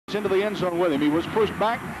into the end zone with him. He was pushed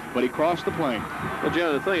back, but he crossed the plane. Well,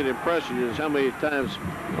 John, the thing that impresses you is how many times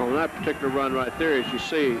on that particular run right there, as you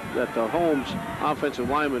see that the Holmes offensive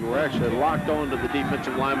linemen were actually locked onto the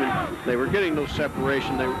defensive linemen. They were getting no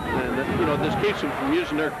separation. This keeps them from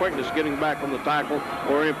using their quickness, getting back on the tackle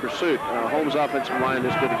or in pursuit. Holmes' offensive line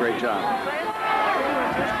has did a great job.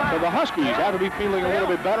 So the Huskies have to be feeling a little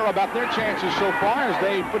bit better about their chances so far as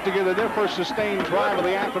they put together their first sustained drive of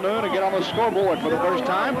the afternoon and get on the scoreboard for the first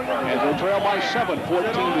time as they trail by 7,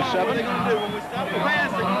 14-7.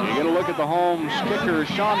 You get a look at the Holmes kicker,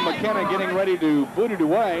 Sean McKenna, getting ready to boot it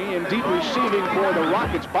away. In deep receiving for the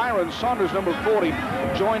Rockets, Byron Saunders, number 40,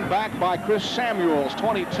 joined back by Chris Samuels,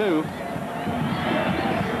 22.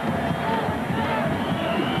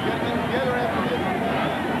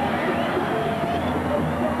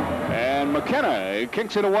 McKenna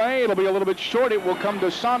kicks it away. It'll be a little bit short. It will come to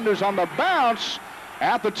Saunders on the bounce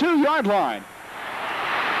at the 2-yard line.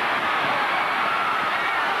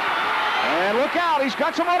 And look out, he's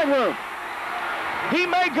got some running room. He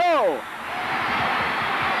may go.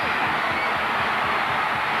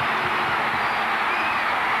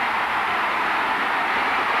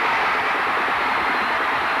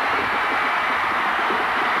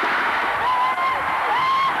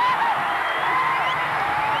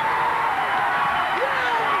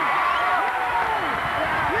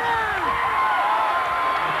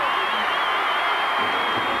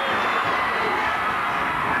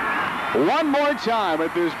 One more time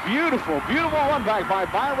at this beautiful, beautiful run back by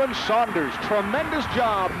Byron Saunders. Tremendous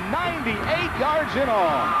job, 98 yards in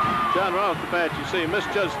all. John, right off the bat, you see he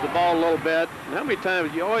misjudged the ball a little bit. And how many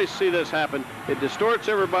times you always see this happen? It distorts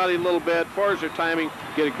everybody a little bit as far as their timing.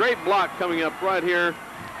 Get a great block coming up right here.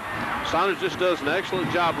 Saunders just does an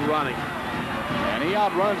excellent job of running. And he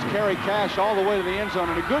outruns Kerry Cash all the way to the end zone.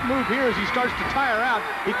 And a good move here as he starts to tire out.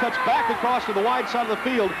 He cuts back across to the wide side of the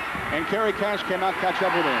field, and Kerry Cash cannot catch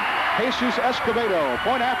up with him. Jesus Escobedo,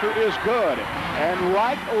 point after is good. And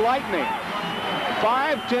like lightning,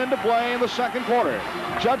 5:10 to play in the second quarter.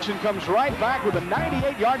 Judson comes right back with a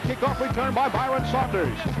 98-yard kickoff return by Byron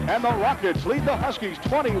Saunders. And the Rockets lead the Huskies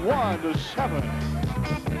 21-7.